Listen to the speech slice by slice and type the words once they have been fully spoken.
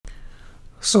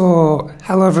So,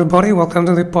 hello everybody, welcome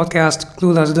to the podcast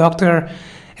Clueless Doctor.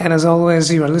 And as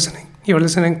always, you are listening. You're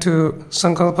listening to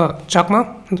Sankalpa Chakma.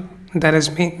 That is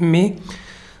me.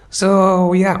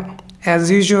 So, yeah,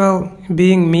 as usual,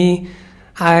 being me,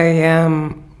 I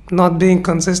am not being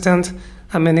consistent.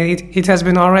 I mean, it has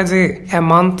been already a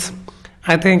month.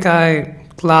 I think I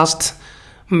last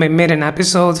made an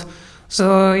episode.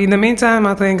 So, in the meantime,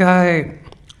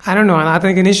 I don't know. I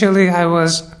think initially I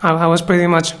was pretty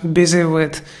much busy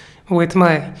with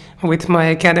my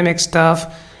academic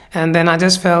stuff, and then I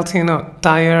just felt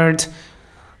tired,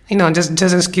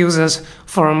 just excuses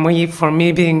for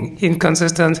me being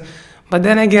inconsistent. But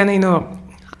then again,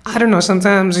 I don't know.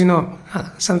 Sometimes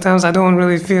I don't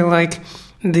really feel like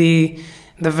the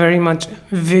very much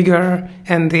vigor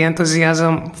and the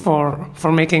enthusiasm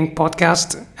for making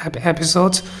podcast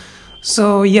episodes.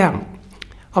 So yeah.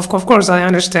 Of course, I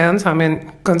understand. I mean,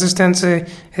 consistency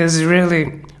is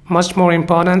really much more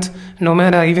important. No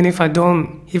matter, even if I'm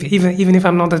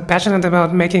not that passionate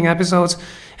about making episodes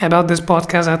about this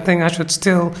podcast, I think I should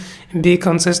still be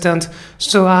consistent.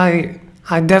 So I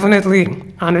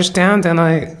definitely understand, and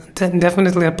I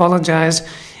definitely apologize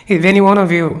if any one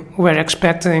of you were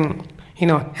expecting,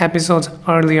 episodes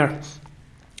earlier.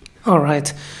 All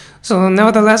right. So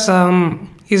nevertheless,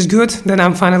 it's good that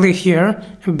I'm finally here.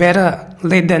 Better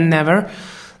late than never.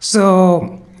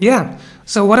 So, yeah.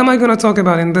 So what am I going to talk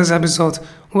about in this episode?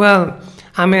 Well,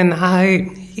 I mean,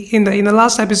 in the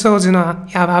last episodes,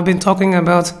 I've been talking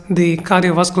about the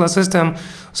cardiovascular system.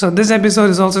 So this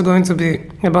episode is also going to be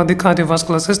about the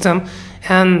cardiovascular system,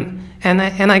 and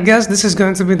I guess this is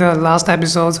going to be the last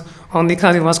episode on the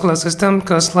cardiovascular system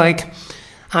because, I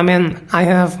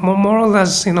have more or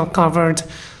less, covered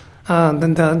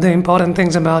the important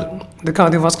things about the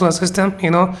cardiovascular system,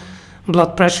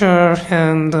 blood pressure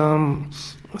and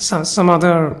some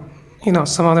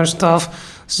other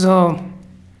stuff. So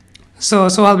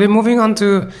I'll be moving on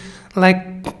to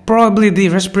probably the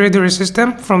respiratory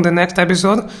system from the next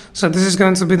episode. So this is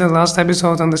going to be the last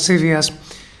episode on the CVS.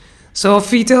 So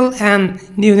fetal and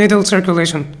neonatal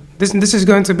circulation. This is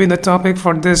going to be the topic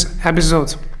for this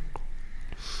episode.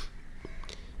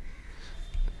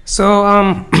 So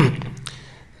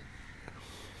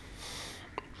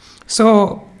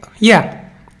yeah.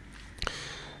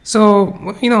 So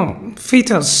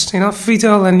fetus,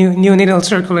 fetal and neonatal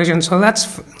circulation. So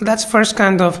let's first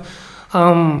kind of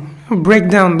break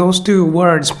down those two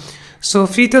words. So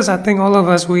fetus, I think all of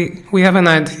us we have an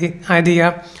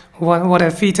idea what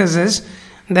a fetus is.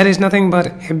 That is nothing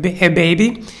but a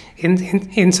baby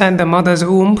inside the mother's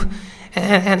womb,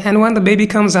 and when the baby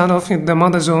comes out of the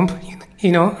mother's womb,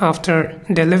 after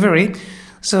delivery.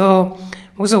 So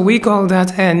we call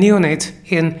that a neonate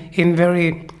in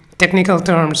very technical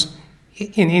terms,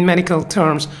 in medical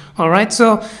terms. All right.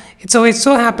 So it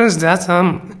so happens that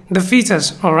the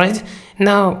fetus. All right.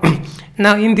 Now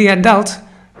in the adult,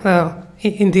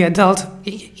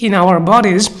 in our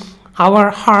bodies, our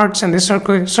hearts and the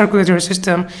circulatory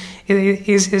system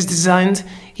is designed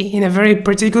in a very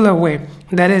particular way.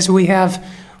 That is, we have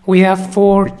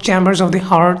 4 chambers of the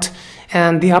heart.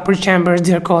 And the upper chambers,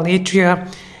 they are called atria,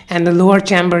 and the lower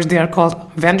chambers, they are called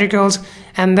ventricles.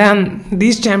 And then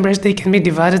these chambers, they can be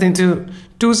divided into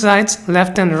 2 sides,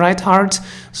 left and right hearts.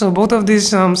 So both of these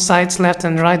sides, left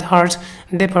and right hearts,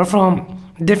 they perform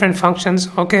different functions.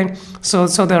 Okay, so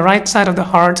the right side of the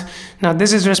heart, now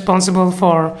this is responsible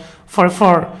for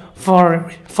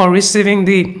receiving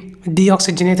the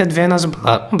deoxygenated venous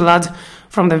blood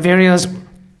from the various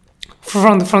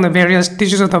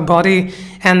tissues of the body,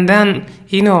 and then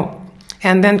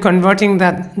converting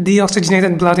that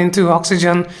deoxygenated blood into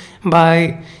oxygen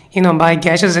by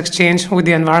gaseous exchange with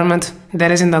the environment, that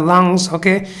is in the lungs.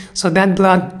 Okay, so that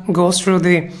blood goes through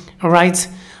the right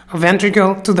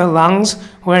ventricle to the lungs,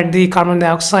 where the carbon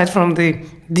dioxide from the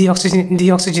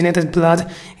deoxygenated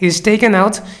blood is taken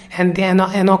out,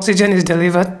 and oxygen is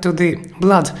delivered to the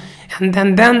blood, and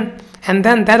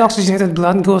then that oxygenated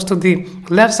blood goes to the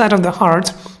left side of the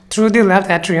heart through the left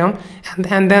atrium,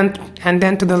 and then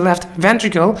to the left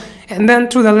ventricle, and then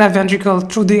through the left ventricle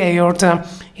through the aorta.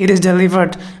 It is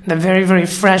delivered the very, very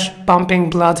fresh pumping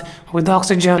blood with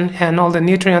oxygen and all the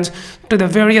nutrients to the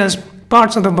various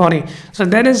parts of the body. So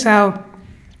that is how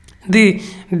the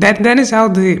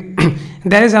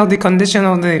condition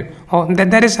of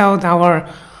that is how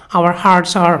our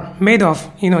hearts are made of.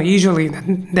 Usually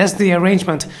that's the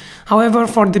arrangement. However,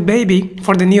 for the baby,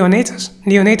 for the neonatus,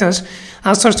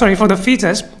 for the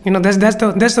fetus,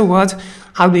 that's the word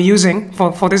I'll be using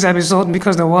for this episode,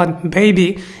 because the word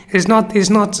baby is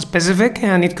not specific,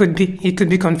 and it could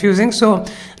be confusing. So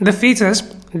the fetus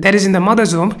that is in the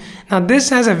mother's womb, now this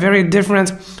has a very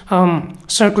different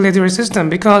circulatory system,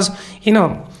 because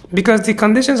the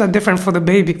conditions are different for the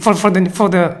baby, for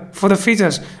the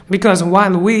fetus, because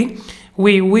while we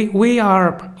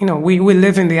are, we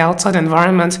live in the outside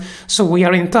environment, so we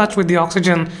are in touch with the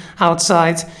oxygen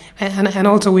outside, and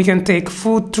also we can take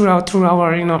food through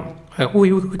our,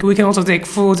 we can also take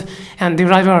food and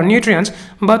derive our nutrients.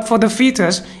 But for the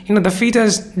fetus, the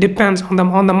fetus depends on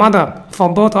the mother for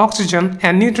both oxygen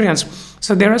and nutrients.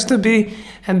 So there has to be,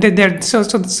 so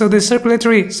the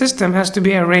circulatory system has to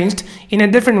be arranged in a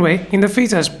different way in the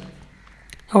fetus.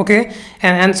 Okay,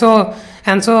 and so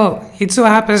it so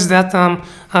happens that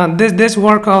this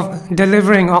work of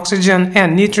delivering oxygen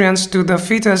and nutrients to the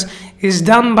fetus is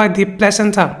done by the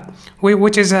placenta,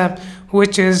 which is a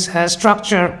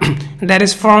structure that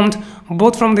is formed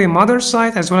both from the mother's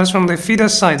side as well as from the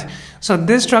fetus side. So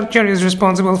this structure is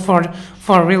responsible for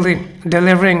really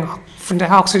delivering the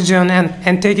oxygen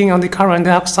and taking on the carbon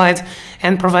dioxide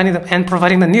and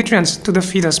providing the nutrients to the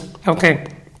fetus. Okay.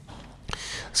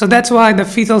 So that's why the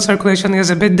fetal circulation is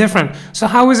a bit different. So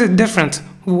how is it different?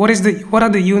 What are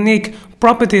the unique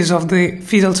properties of the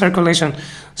fetal circulation?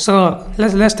 So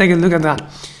let's take a look at that.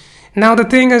 Now the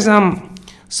thing is,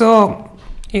 so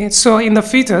in the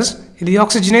fetus, the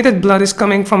oxygenated blood is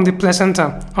coming from the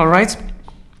placenta. All right,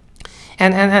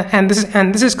 and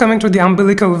this is coming through the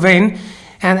umbilical vein,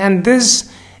 and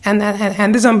this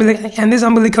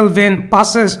umbilical vein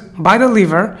passes by the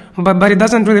liver, but it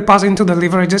doesn't really pass into the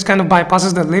liver. It just kind of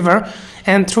bypasses the liver,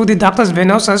 and through the ductus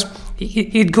venosus,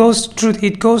 it goes to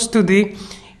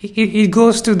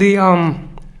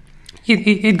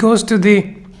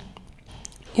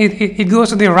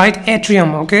the right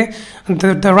atrium. Okay,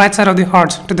 the right side of the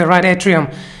heart, to the right atrium.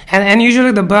 And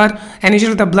usually the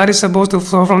blood is supposed to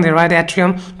flow from the right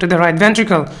atrium to the right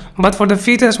ventricle. But for the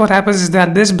fetus, what happens is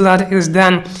that this blood is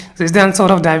then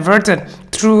sort of diverted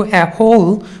through a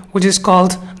hole which is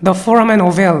called the foramen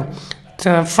ovale,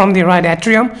 from the right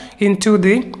atrium into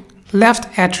the left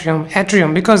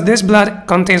atrium, because this blood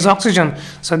contains oxygen.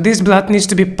 So this blood needs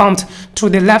to be pumped through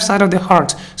the left side of the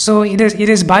heart. So it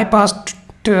is bypassed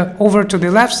over to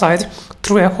the left side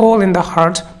through a hole in the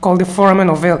heart called the foramen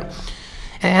ovale.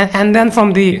 And then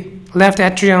from the left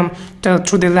atrium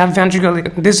through the left ventricle,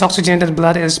 this oxygenated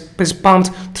blood is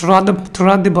pumped throughout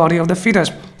the body of the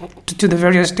fetus to the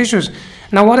various tissues.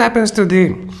 Now, what happens to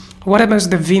the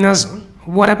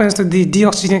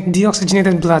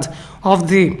deoxygenated blood of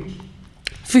the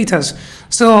fetus?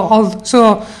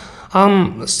 The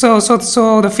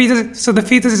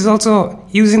fetus is also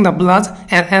using the blood,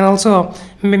 and also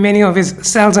many of his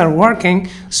cells are working,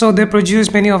 so they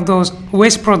produce many of those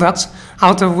waste products,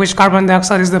 out of which carbon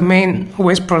dioxide is the main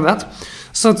waste product.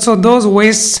 So those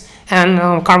wastes and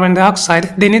carbon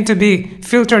dioxide, they need to be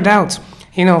filtered out,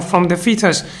 from the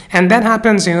fetus, and that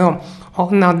happens,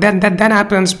 that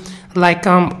happens like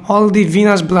all the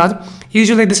venous blood.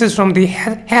 Usually this is from the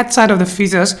head side of the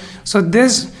fetus. So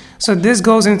this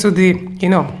goes into the,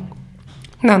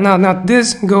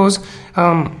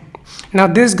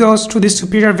 this goes to the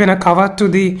superior vena cava,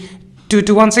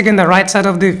 to once again the right heart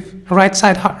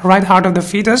of the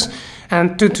fetus,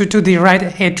 and to the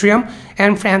right atrium,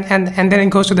 and then it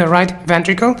goes to the right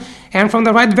ventricle, and from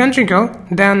the right ventricle,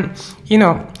 then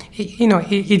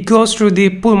it goes through the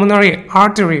pulmonary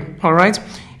artery. All right,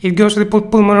 it goes to the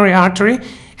pulmonary artery.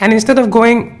 And instead of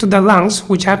going to the lungs,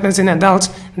 which happens in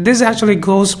adults, this actually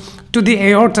goes to the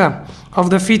aorta of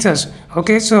the fetus.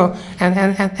 Okay, so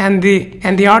and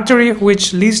the artery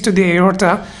which leads to the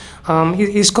aorta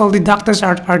is called the ductus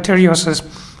arteriosus.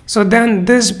 So then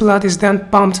this blood is then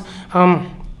pumped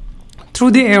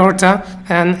through the aorta,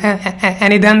 and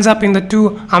it ends up in the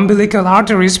two umbilical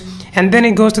arteries, and then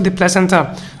it goes to the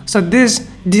placenta. So this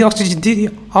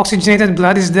deoxygenated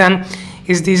blood is then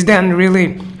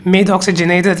really made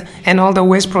oxygenated, and all the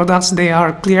waste products, they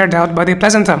are cleared out by the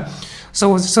placenta.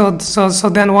 So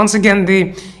then once again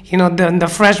the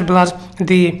fresh blood,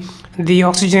 the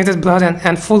oxygenated blood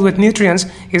and full with nutrients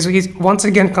is once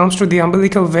again comes through the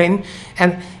umbilical vein,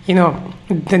 and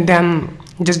then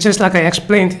just like I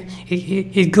explained,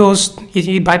 it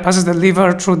bypasses the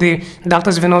liver through the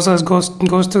ductus venosus,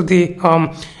 goes to the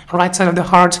right side of the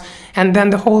heart, and then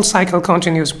the whole cycle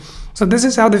continues. So this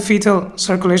is how the fetal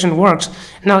circulation works.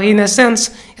 Now, in a sense,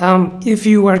 if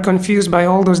you were confused by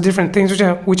all those different things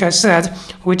which I said,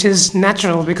 which is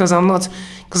natural because I'm not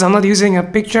using a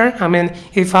picture. I mean,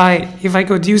 if I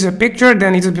could use a picture,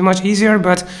 then it would be much easier.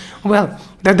 But well,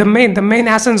 the main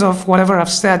essence of whatever I've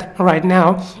said right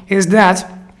now is that,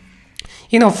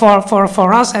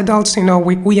 for us adults,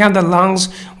 we have the lungs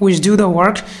which do the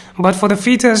work, but for the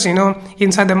fetus,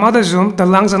 inside the mother's womb, the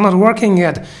lungs are not working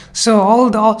yet. So all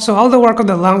the work of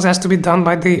the lungs has to be done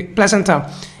by the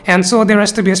placenta, and so there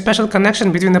has to be a special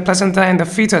connection between the placenta and the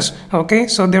fetus. Okay,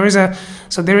 so there is a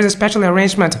special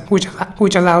arrangement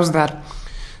which allows that.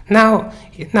 Now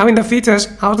in the fetus,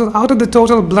 out of the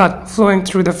total blood flowing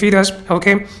through the fetus,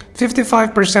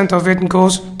 55% of it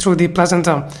goes through the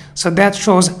placenta. So that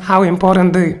shows how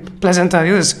important the placenta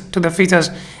is to the fetus,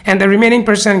 and the remaining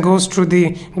percent goes through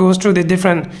the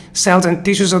different cells and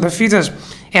tissues of the fetus,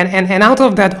 and out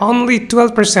of that, only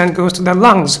 12% goes to the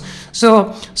lungs.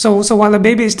 So while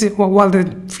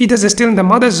the fetus is still in the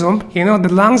mother's womb, the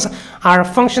lungs are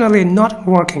functionally not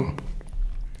working.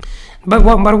 But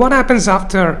what happens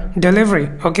after delivery?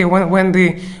 Okay, when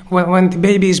the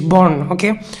baby is born.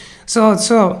 Okay,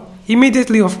 so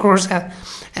immediately, of course,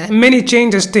 many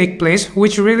changes take place,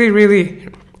 which really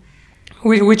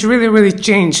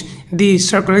change the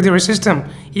circulatory system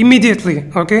immediately.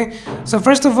 Okay, so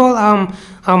first of all,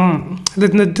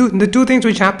 the two things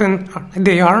which happen,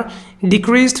 they are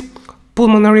decreased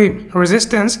pulmonary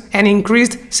resistance and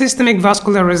increased systemic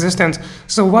vascular resistance.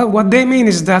 So what they mean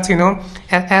is that,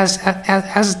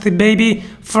 as the baby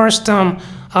first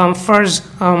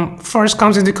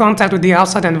comes into contact with the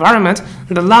outside environment,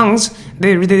 the lungs,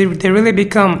 they really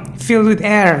become filled with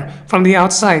air from the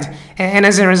outside, and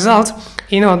as a result,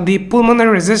 the pulmonary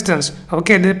resistance,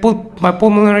 by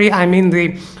pulmonary I mean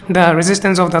the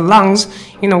resistance of the lungs,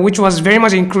 which was very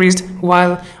much increased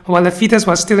while the fetus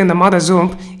was still in the mother's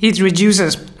womb, it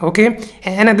reduces,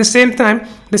 and at the same time,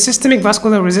 the systemic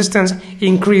vascular resistance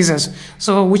increases.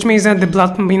 So which means that the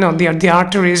blood, the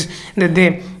arteries,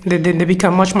 they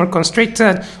become much more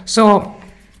constricted. So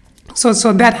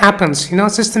that happens,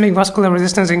 systemic vascular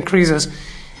resistance increases.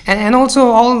 And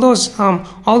also all those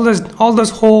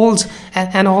holes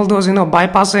and all those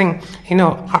bypassing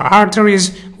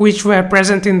arteries which were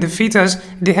present in the fetus,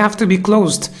 they have to be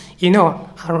closed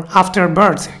after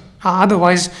birth.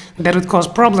 Otherwise that would cause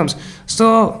problems.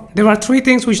 So there are three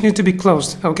things which need to be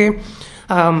closed.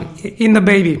 In the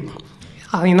baby.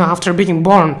 After being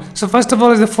born. So first of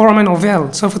all is the foramen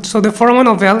ovale. So the foramen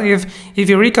ovale, if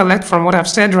you recollect from what I've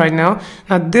said right now,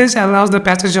 this allows the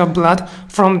passage of blood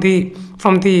from the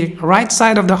right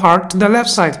side of the heart to the left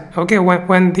side.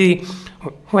 When the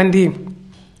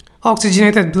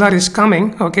oxygenated blood is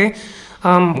coming, when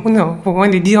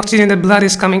the deoxygenated blood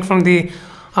is coming from the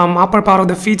upper part of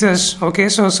the fetus,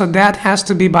 so that has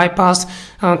to be bypassed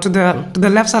to the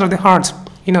left side of the heart,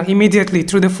 immediately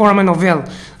through the foramen ovale.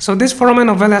 So this foramen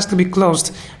ovale has to be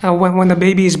closed when the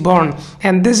baby is born,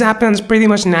 and this happens pretty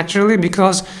much naturally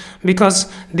because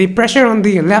the pressure on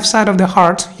the left side of the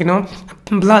heart,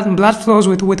 blood flows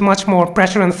with much more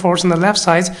pressure and force on the left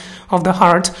side of the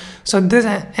heart. So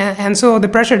so the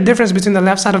pressure difference between the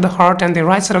left side of the heart and the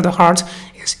right side of the heart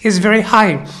is very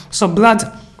high. So blood.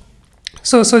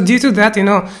 So due to that,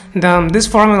 this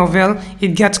foramen ovale, it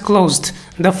gets closed.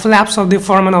 The flaps of the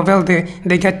foramen ovale,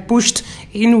 they get pushed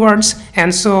inwards,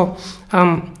 and so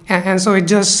it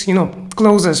just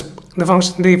closes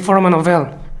the foramen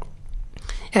ovale.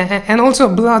 And also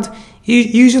blood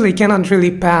usually cannot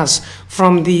really pass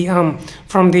from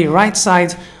the right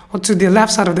side to the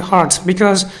left side of the heart,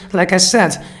 because, like I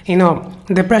said,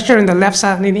 the pressure in the left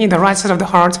side, in the right side of the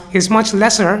heart is much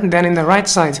lesser than in the right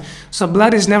side. So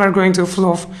blood is never going to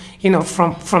flow,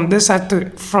 from this side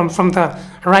from the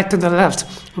right to the left.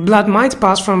 Blood might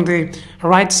pass from the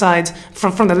right side,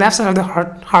 from the left side of the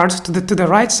heart to the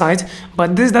right side,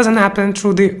 but this doesn't happen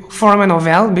through the foramen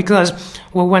ovale, because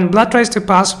when blood tries to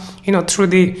pass, through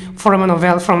the foramen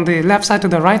ovale from the left side to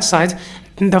the right side,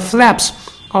 the flaps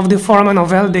of the foramen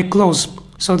ovale, they close,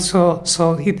 so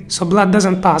blood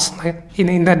doesn't pass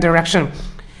in that direction.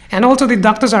 And also the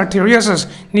ductus arteriosus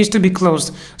needs to be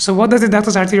closed. So what does the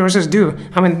ductus arteriosus do?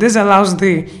 This allows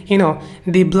the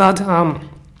blood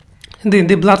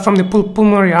from the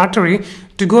pulmonary artery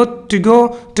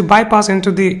to bypass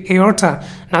into the aorta.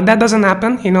 Now that doesn't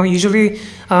happen, usually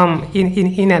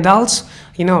in adults.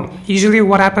 Usually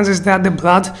what happens is that the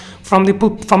blood from the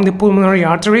pulmonary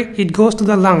artery, it goes to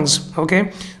the lungs.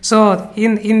 Okay, so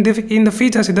in the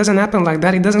fetus it doesn't happen like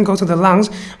that. It doesn't go to the lungs,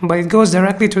 but it goes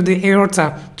directly to the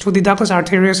aorta, to the ductus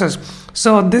arteriosus.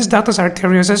 So this ductus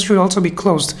arteriosus should also be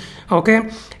closed. Okay,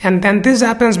 and then this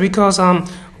happens because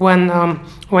when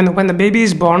the baby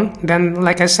is born, then,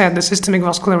 like I said, the systemic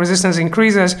vascular resistance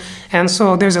increases, and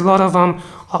so there's a lot of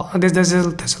there's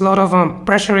a lot of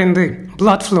pressure in the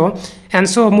blood flow, and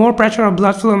so more pressure of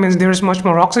blood flow means there is much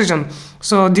more oxygen.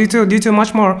 So due to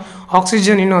much more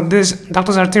oxygen, this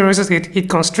ductus arteriosus it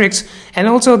constricts, and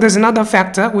also there's another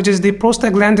factor which is the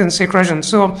prostaglandin secretion.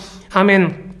 So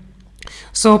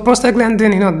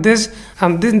prostaglandin,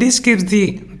 this keeps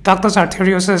the ductus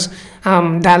arteriosus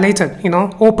dilated,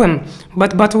 open.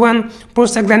 But when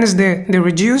prostaglandins they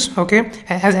reduce, okay,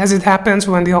 as it happens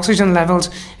when the oxygen levels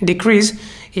decrease,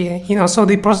 so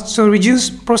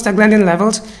reduced prostaglandin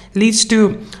levels leads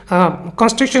to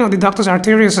constriction of the ductus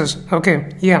arteriosus.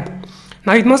 Okay, yeah.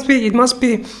 Now it must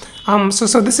be.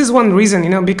 So this is one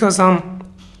reason, because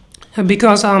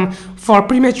for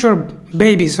premature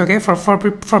babies, okay, for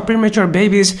premature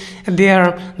babies,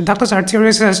 their ductus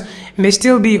arteriosus may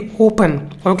still be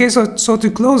open. Okay, so to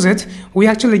close it, we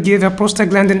actually give a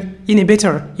prostaglandin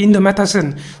inhibitor,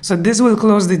 indomethacin. So this will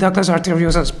close the ductus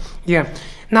arteriosus. Yeah.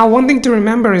 Now one thing to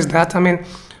remember is that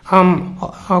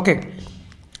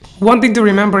one thing to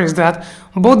remember is that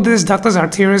both this ductus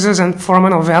arteriosus and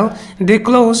foramen ovale, they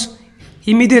close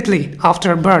immediately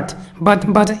after birth, but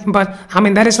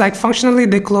that is like functionally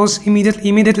they close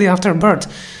immediately after birth.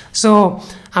 So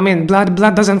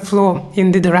blood doesn't flow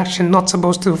in the direction not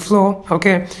supposed to flow.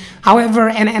 Okay, however,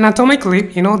 and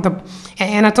anatomically,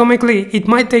 anatomically it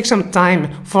might take some time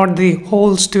for the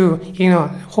holes to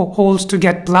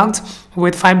get plugged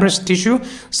with fibrous tissue.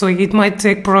 So it might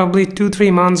take probably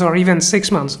 2-3 months or even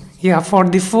 6 months, for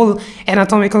the full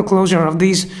anatomical closure of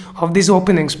these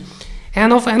openings.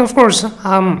 And of course,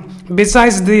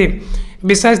 besides the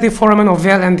foramen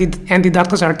ovale and the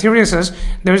ductus arteriosus,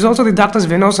 there is also the ductus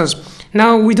venosus.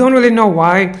 Now we don't really know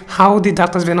how the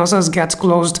ductus venosus gets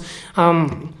closed.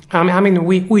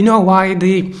 We know why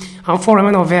the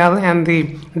foramen ovale and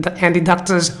the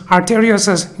ductus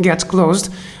arteriosus gets closed,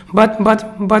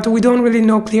 but we don't really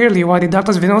know clearly why the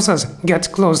ductus venosus gets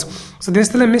closed. So there's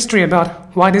still a mystery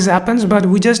about why this happens, but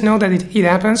we just know that it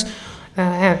happens.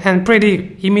 And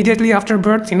pretty immediately after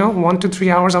birth, 1 to 3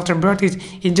 hours after birth,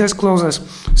 it just closes.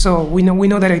 So we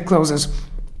know that it closes.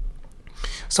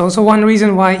 So one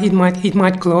reason why it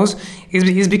might close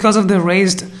is because of the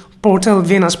raised portal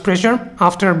venous pressure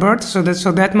after birth. So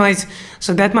that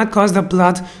might cause the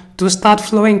blood to start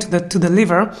flowing to the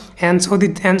liver, and so the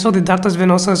ductus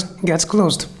venosus gets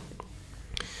closed.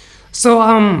 So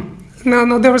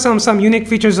Now there are some unique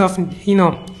features of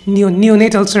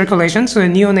neonatal circulation. So a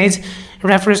neonate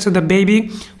refers to the baby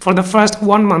for the first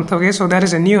 1 month. Okay, so that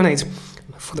is a neonate.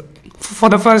 For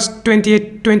the first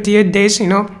 28 days,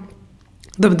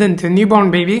 the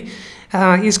newborn baby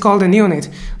is called a neonate.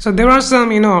 So there are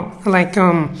some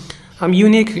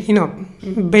unique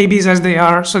babies as they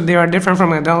are. So they are different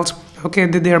from adults. Okay,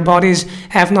 their bodies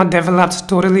have not developed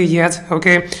totally yet.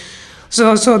 Okay,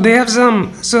 so they have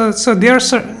some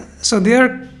so their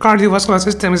cardiovascular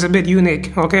system is a bit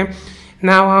unique. Okay,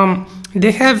 now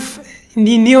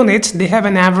neonates, they have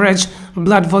an average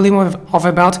blood volume of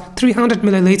about 300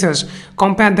 milliliters.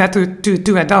 Compare that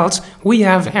to adults, we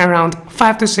have around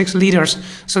 5 to 6 liters.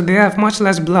 So they have much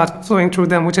less blood flowing through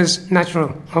them, which is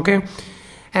natural. Okay,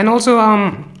 and also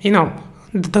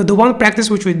the one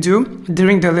practice which we do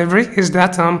during delivery is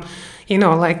that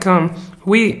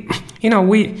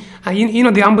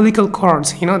the umbilical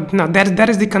cords, that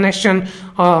is the connection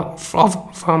of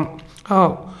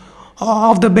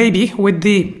the baby with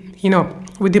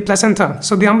the placenta.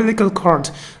 So the umbilical cord.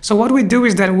 So what we do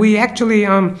is that we actually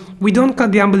we don't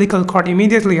cut the umbilical cord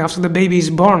immediately after the baby is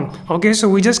born. Okay, so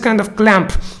we just kind of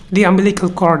clamp the umbilical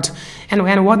cord, and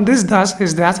what this does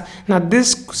is that now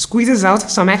this squeezes out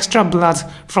some extra blood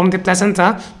from the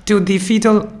placenta to the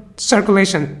fetal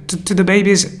circulation, to the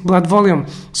baby's blood volume.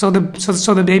 So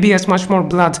the baby has much more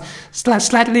blood,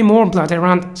 slightly more blood,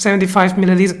 around 75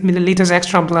 milliliters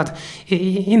extra blood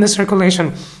in the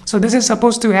circulation. So this is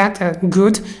supposed to act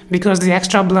good, because the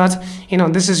extra blood,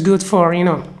 this is good for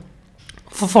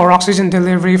for oxygen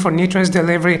delivery, for nutrients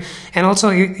delivery, and also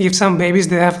if some babies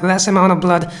they have less amount of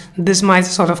blood, this might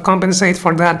sort of compensate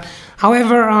for that.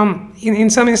 However, in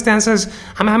some instances,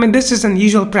 this is an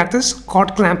usual practice,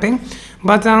 cord clamping,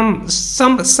 but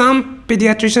some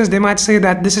pediatricians, they might say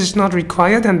that this is not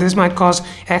required and this might cause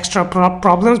extra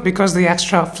problems because the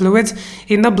extra fluids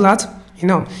in the blood,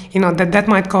 that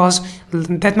might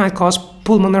cause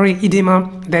pulmonary edema.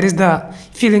 That is the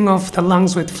filling of the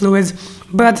lungs with fluids.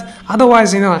 But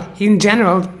otherwise, in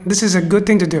general, this is a good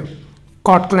thing to do,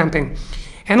 cord clamping.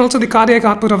 And also the cardiac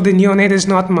output of the neonate is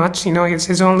not much,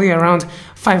 it's only around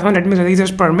 500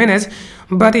 milliliters per minute,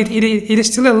 but it is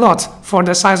still a lot for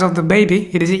the size of the baby.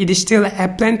 It is still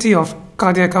plenty of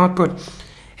cardiac output.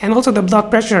 And also the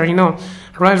blood pressure,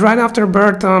 right after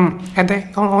birth,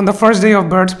 on the first day of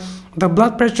birth, the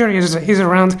blood pressure is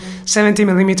around 70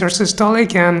 millimeters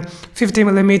systolic and 50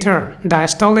 millimeter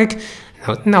diastolic.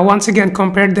 Now, once again,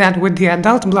 compare that with the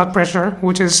adult blood pressure,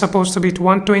 which is supposed to be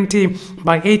 120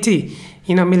 by 80,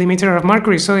 millimeter of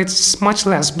mercury. So it's much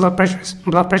less. Blood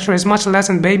pressure is much less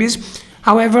in babies.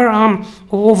 However,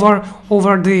 over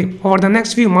the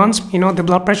next few months, the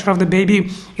blood pressure of the baby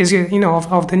is,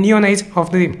 of the neonate,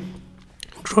 of the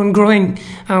growing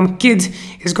kid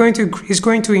is going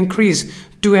to increase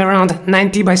to around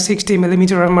 90 by 60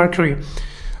 millimeter of mercury.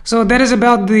 So that is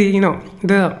about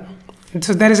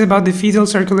that is about the fetal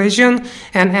circulation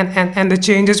and the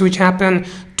changes which happen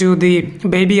to the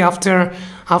baby after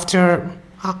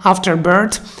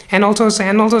birth, and also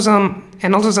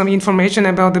some information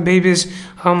about the baby's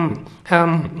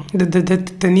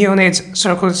the neonate's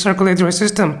circulatory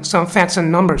system, some facts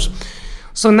and numbers.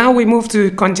 So now we move to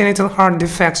congenital heart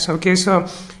defects. Okay, so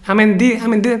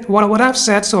what I've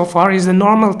said so far is the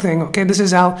normal thing. Okay, this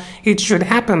is how it should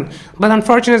happen. But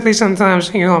unfortunately,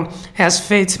 sometimes as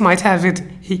fate might have it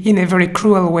in a very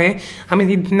cruel way.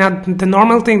 The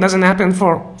normal thing doesn't happen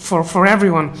for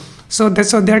everyone. So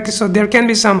there can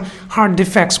be some heart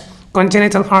defects,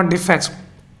 congenital heart defects.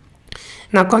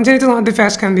 Now, congenital heart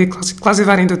defects can be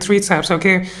classified into three types,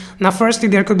 okay? Now, firstly,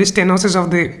 there could be stenosis of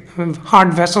the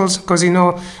heart vessels, because,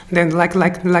 then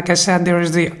like I said, there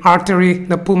is the artery,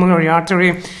 the pulmonary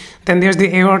artery, then there's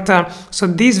the aorta. So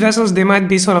these vessels, they might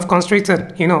be sort of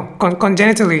constricted,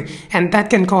 congenitally, and that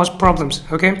can cause problems,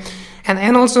 okay?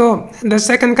 And also, the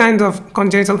second kind of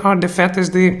congenital heart defect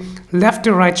is the left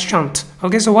to right shunt.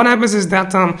 Okay, so what happens is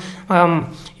that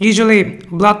usually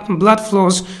blood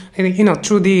flows,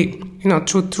 through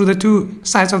the two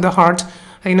sides of the heart,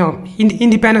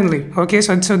 independently. Okay,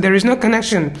 so there is no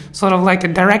connection, sort of like a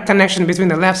direct connection between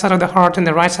the left side of the heart and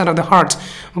the right side of the heart.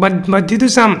 But due to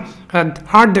some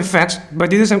heart defects, due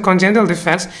to some congenital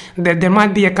defects, there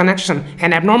might be a connection,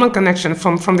 an abnormal connection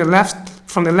from the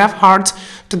left heart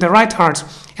to the right heart,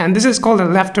 and this is called a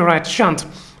left to right shunt.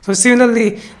 So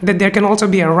similarly, that there can also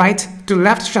be a right to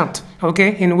left shunt,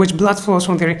 okay, in which blood flows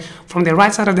from the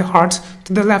right side of the heart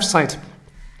to the left side.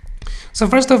 So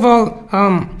first of all,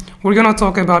 we're going to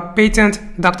talk about patent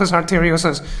ductus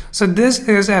arteriosus. So this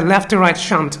is a left to right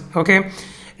shunt, okay.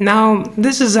 Now,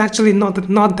 this is actually not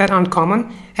that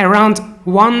uncommon. Around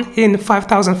 1 in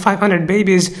 5,500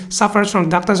 babies suffers from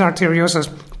ductus arteriosus,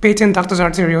 patent ductus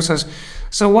arteriosus.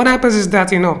 So what happens is that,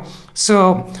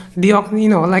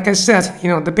 like I said,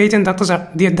 the patent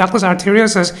ductus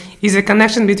arteriosus is a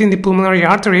connection between the pulmonary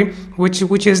artery,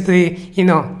 which is the,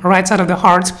 right side of the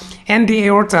heart, and the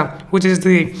aorta, which is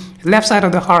the left side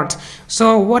of the heart.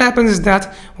 So what happens is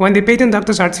that when the patent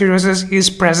ductus arteriosus is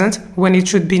present, when it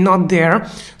should be not there,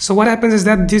 so what happens is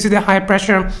that due to the high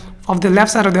pressure of the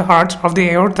left side of the heart, of the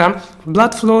aorta,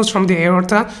 blood flows from the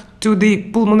aorta to the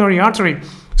pulmonary artery.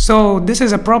 So this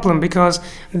is a problem because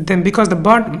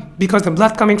the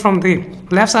blood coming from the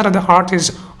left side of the heart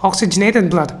is oxygenated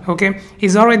blood, okay,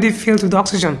 is already filled with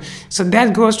oxygen. So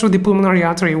that goes through the pulmonary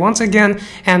artery once again,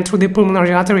 and through the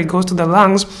pulmonary artery goes to the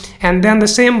lungs, and then the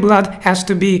same blood goes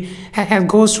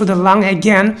through the lung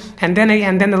again, and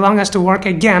then the lung has to work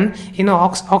again,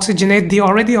 oxygenate the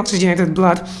already oxygenated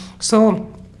blood. So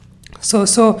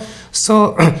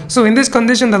in this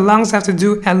condition, the lungs have to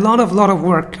do a lot of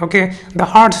work, okay? The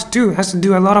heart too has to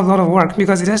do a lot of work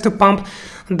because it has to pump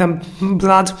the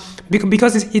blood,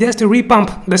 because it has to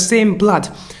repump the same blood.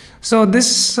 So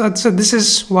this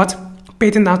is what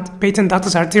patent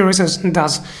ductus arteriosus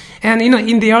does. And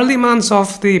in the early months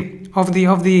of the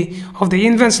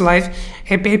infant's life,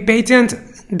 a patent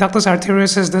ductus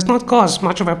arteriosus does not cause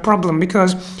much of a problem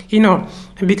because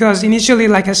initially,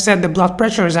 like I said, the blood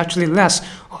pressure is actually less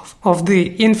of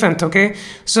the infant, okay?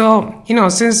 So,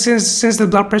 since the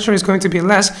blood pressure is going to be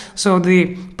less, so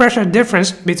the pressure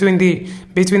difference between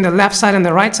the left side and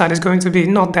the right side is going to be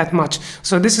not that much.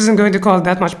 So this isn't going to cause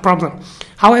that much problem.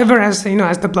 However, as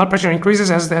the blood pressure increases,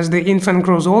 as the infant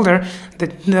grows older,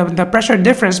 the pressure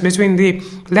difference between the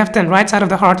left and right side of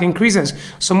the heart increases.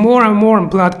 So more and more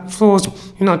blood flows,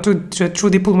 through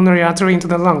the pulmonary artery into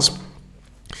the lungs.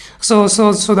 So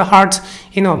the heart,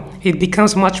 it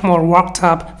becomes much more worked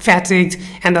up, fatigued,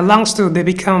 and the lungs too,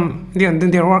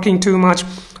 they're working too much.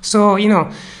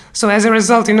 So as a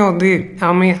result,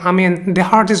 the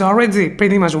heart is already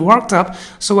pretty much worked up.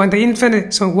 So when the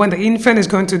infant is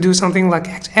going to do something like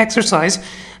exercise,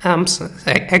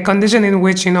 a condition in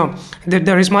which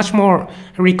there is much more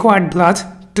required blood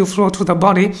to flow through the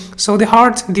body, so the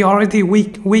already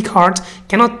weak heart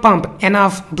cannot pump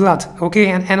enough blood, okay,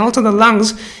 and also the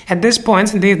lungs at this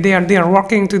point they are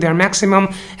working to their maximum,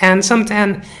 and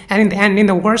in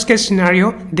the worst case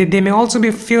scenario they may also be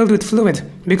filled with fluid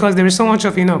because there is so much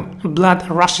of blood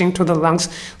rushing to the lungs.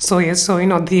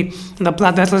 The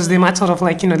blood vessels, they might sort of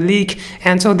leak,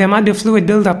 and so there might be fluid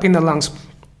buildup in the lungs.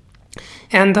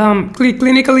 And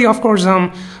clinically, of course,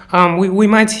 we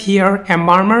might hear a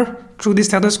murmur through the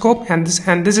stethoscope, and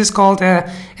this is called a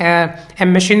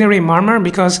machinery murmur,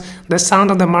 because the sound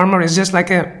of the murmur is just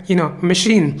like a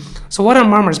machine. So what are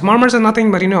murmurs? Murmurs are nothing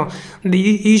but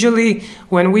usually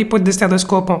when we put the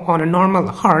stethoscope on a normal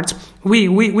heart,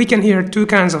 we can hear two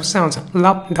kinds of sounds: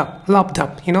 lop dub,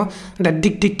 that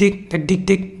dick, that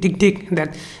dick,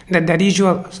 that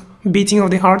usual beating of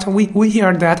the heart. We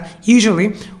hear that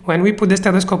usually when we put the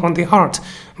stethoscope on the heart.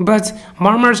 But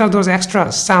murmurs are those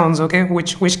extra sounds, okay,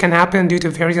 which can happen due to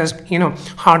various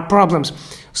heart problems.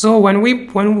 So when we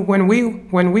put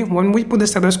the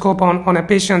stethoscope on a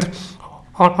patient,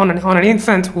 on an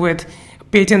infant with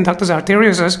patent ductus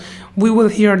arteriosus, we will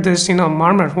hear this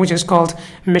murmur, which is called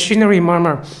machinery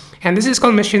murmur. And this is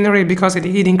called machinery because it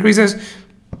increases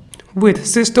with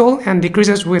systole and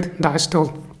decreases with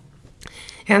diastole.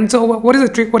 And so what is the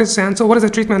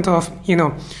treatment of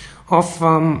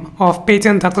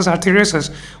patent ductus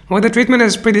arteriosus? Well, the treatment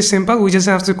is pretty simple. We just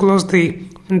have to close the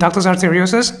ductus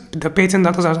arteriosus, the patent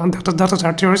ductus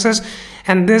arteriosus,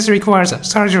 and this requires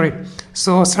surgery.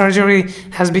 So surgery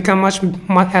has become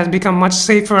much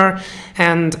safer,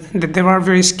 and there are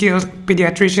very skilled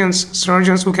pediatricians,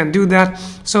 surgeons who can do that.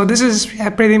 So this is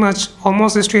pretty much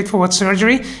almost a straightforward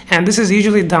surgery, and this is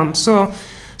usually done. So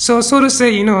to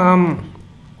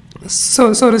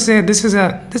say, this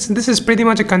is pretty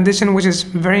much a condition which is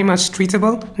very much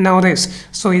treatable nowadays.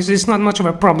 So it's not much of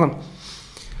a problem.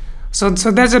 So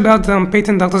that's about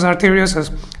patent ductus arteriosus.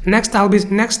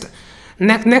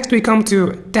 Next we come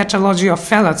to tetralogy of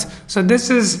Foetal. So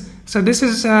this is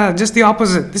just the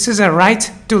opposite. This is a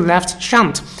right to left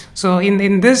shunt. So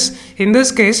in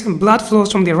this case, blood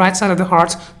flows from the right side of the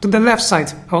heart to the left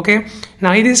side. Okay.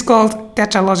 Now it is called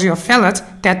tetralogy of Foetal.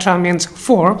 Tetra means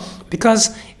 4,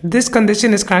 because this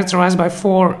condition is characterized by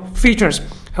 4 features.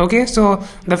 Okay, so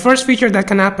the first feature that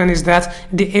can happen is that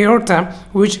the aorta,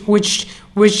 which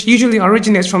usually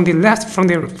originates from the left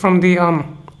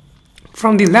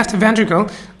ventricle,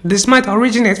 this might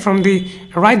originate from the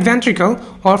right ventricle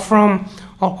or from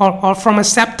a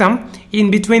septum in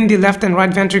between the left and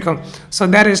right ventricle. So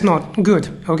that is not good.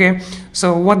 Okay,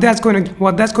 so what that's going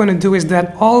to do is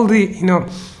that all the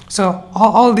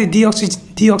all the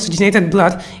deoxygenated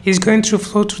blood is going to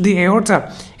flow through the aorta,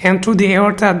 and through the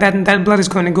aorta that blood is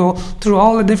going to go through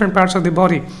all the different parts of the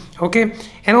body. Okay,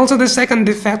 and also the second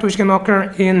defect which can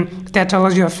occur in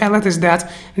tetralogy of Foetal is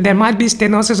that there might be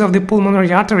stenosis of the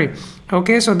pulmonary artery.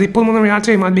 Okay, so the pulmonary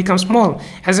artery might become small.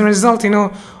 As a result,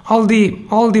 all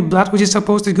the blood which is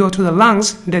supposed to go to the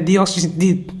lungs, the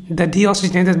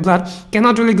deoxygenated blood,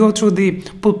 cannot really go through the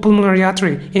pulmonary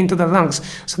artery into the lungs.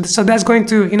 So that's going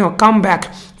to come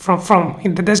back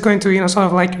that's going to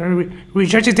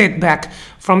regurgitate back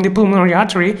from the pulmonary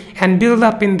artery and build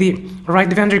up in the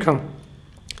right ventricle.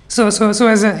 So as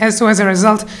a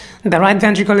result, the right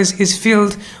ventricle is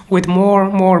filled with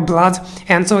more blood,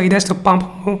 and so it has to pump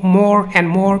more and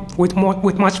more with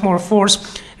much more force.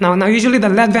 Now usually the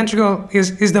left ventricle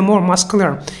is the more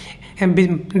muscular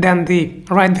than the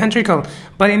right ventricle,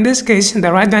 but in this case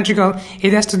the right ventricle,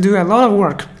 it has to do a lot of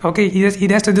work. Okay,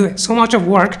 it has to do so much of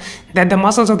work that the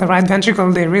muscles of the right ventricle,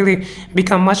 they really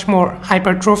become much more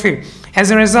hypertrophy.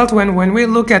 As a result, when we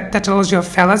look at tetralogy of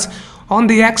Foetal on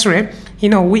the X-ray,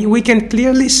 we can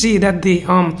clearly see that the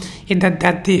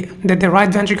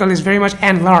right ventricle is very much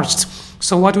enlarged.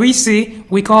 So what we see,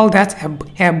 we call that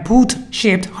a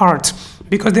boot-shaped heart,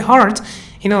 because the heart,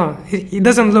 it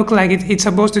doesn't look like it's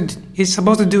supposed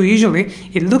to do usually.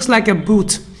 It looks like a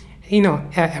boot,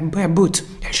 a boot.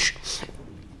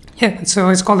 Yeah, so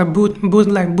it's called a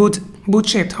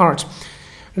boot-shaped heart.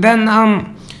 Then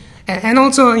and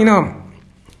also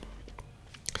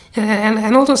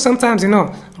And also sometimes,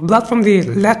 blood from the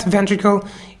left ventricle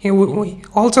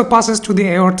also passes to the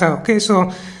aorta. Okay, so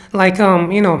like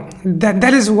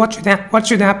that is what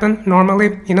should happen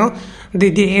normally.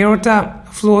 The aorta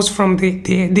flows from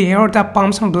the aorta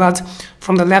pumps blood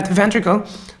from the left ventricle.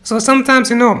 So sometimes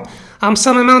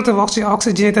some amount of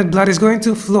oxygenated blood is going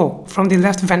to flow from the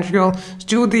left ventricle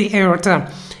to the aorta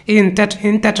in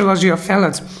tetralogy of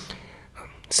Fallot.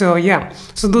 So yeah,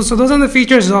 so those are the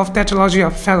features of tetralogy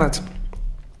of Fallot.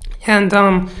 And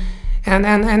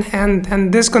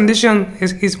this condition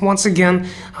is once again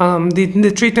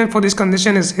the treatment for this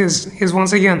condition is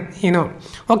once again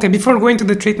okay. Before going to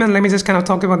the treatment, let me just kind of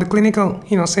talk about the clinical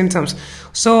symptoms.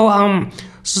 So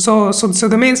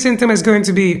the main symptom is going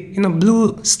to be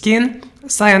blue skin,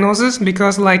 cyanosis,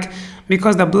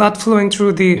 because the blood flowing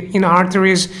through the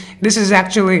arteries, this is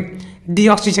actually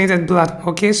deoxygenated blood.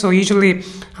 Okay, so usually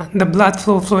the blood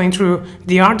flowing through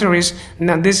the arteries,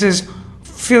 now this is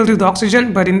filled with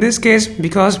oxygen, but in this case,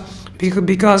 because the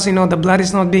blood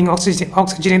is not being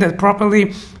oxygenated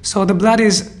properly, so the blood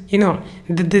is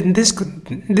this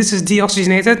is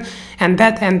deoxygenated, and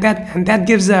that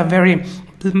gives a very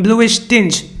bluish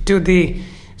tinge to the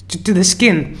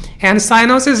skin. And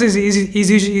cyanosis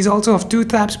is also of two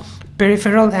types: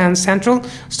 peripheral and central.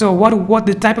 So what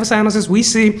the type of cyanosis we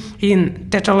see in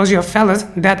tetralogy of Fallot,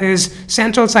 that is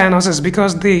central cyanosis,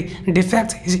 because the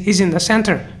defect is in the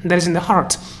center, that is in the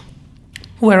heart.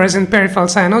 Whereas in peripheral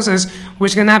cyanosis,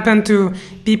 which can happen to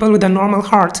people with a normal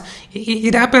heart,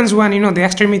 it happens when the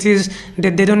extremities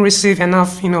they don't receive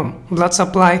enough blood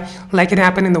supply, like it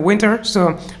happened in the winter.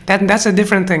 So that's a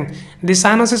different thing. The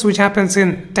cyanosis which happens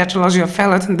in tetralogy of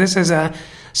Fallot, this is a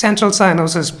central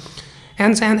cyanosis.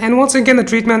 And once again, the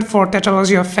treatment for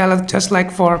tetralogy of Fallot, just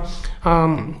like for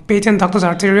patent ductus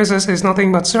arteriosus, is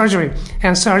nothing but surgery.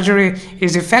 And surgery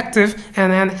is effective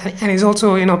and is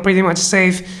also pretty much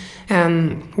safe,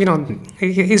 and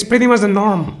is pretty much the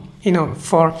norm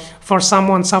for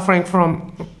someone suffering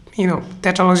from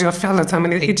tetralogy of Fallot. I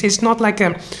mean, it's not like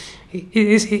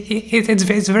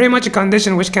it's very much a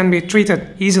condition which can be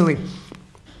treated easily.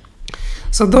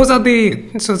 So those are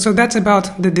so that's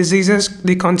about the diseases,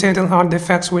 the congenital heart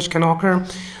defects which can occur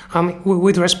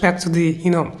with respect to the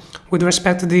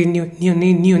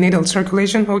neonatal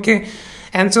circulation. Okay,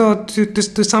 and so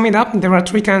to sum it up, there are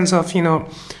three kinds of there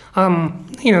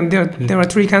are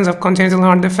three kinds of congenital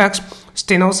heart defects: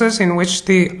 stenosis, in which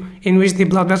the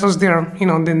blood vessels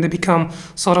then they become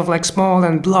sort of like small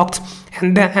and blocked,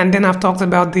 and then I've talked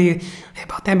about the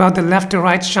left to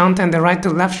right shunt and the right to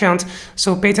left shunt.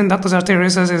 So patent ductus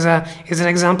arteriosus is an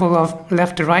example of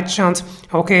left to right shunt.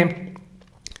 Okay,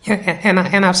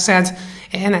 and I've said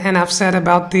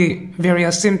about the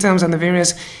various symptoms and the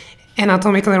various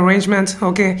anatomical arrangement.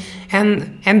 Okay,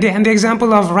 and the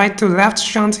example of right to left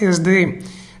shunt is the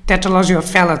tetralogy of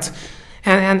Fallot.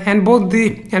 And both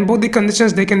the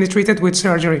conditions, they can be treated with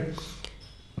surgery.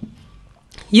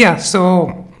 Yeah,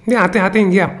 so I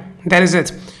think that is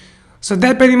it. So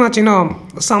that pretty much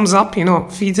sums up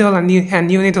fetal and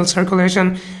neonatal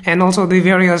circulation, and also the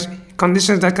various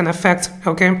conditions that can affect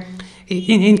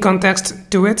in context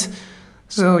to it.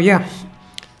 So with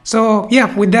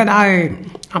that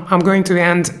I'm going to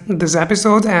end this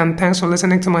episode, and thanks for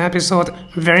listening to my episode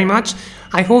very much.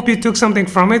 I hope you took something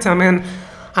from it. I'm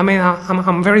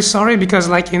very sorry, because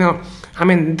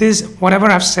this, whatever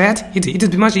I've said, it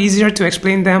would be much easier to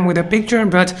explain them with a picture,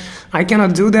 but I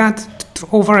cannot do that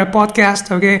over a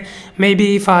podcast. Okay,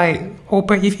 maybe if I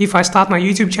start my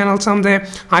YouTube channel someday,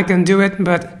 I can do it,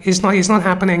 but it's not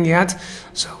happening yet.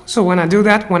 So when I do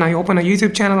that, when I open a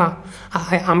YouTube channel,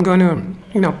 I'm going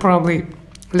to probably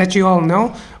let you all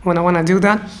know when I do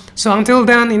that. So until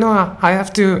then, I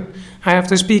have to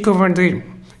speak over the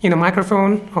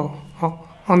microphone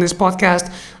on this podcast.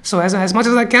 So as much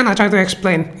as I can, I try to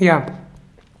explain.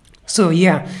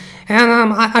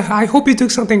 And I hope you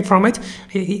took something from it.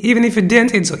 Even if you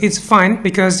didn't, it's fine,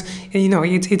 because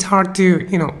it's hard to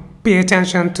pay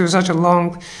attention to such a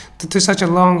long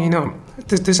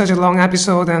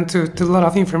episode, and to a lot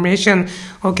of information,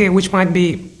 which might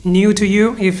be new to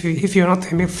you if you're not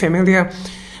familiar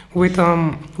with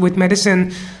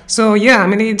medicine. So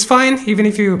it's fine even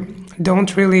if you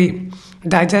don't really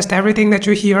digest everything that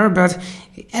you hear, but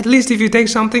at least if you take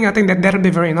something, I think that'll be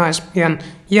very nice.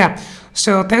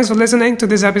 So thanks for listening to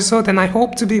this episode, and I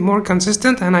hope to be more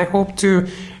consistent, and I hope to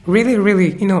really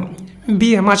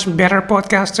be a much better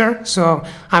podcaster. So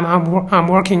I'm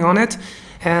working on it,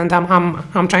 and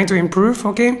I'm trying to improve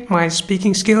my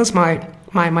speaking skills,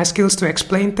 my skills to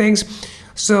explain things.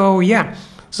 So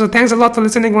thanks a lot for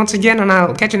listening once again, and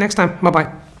I'll catch you next time. Bye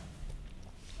bye.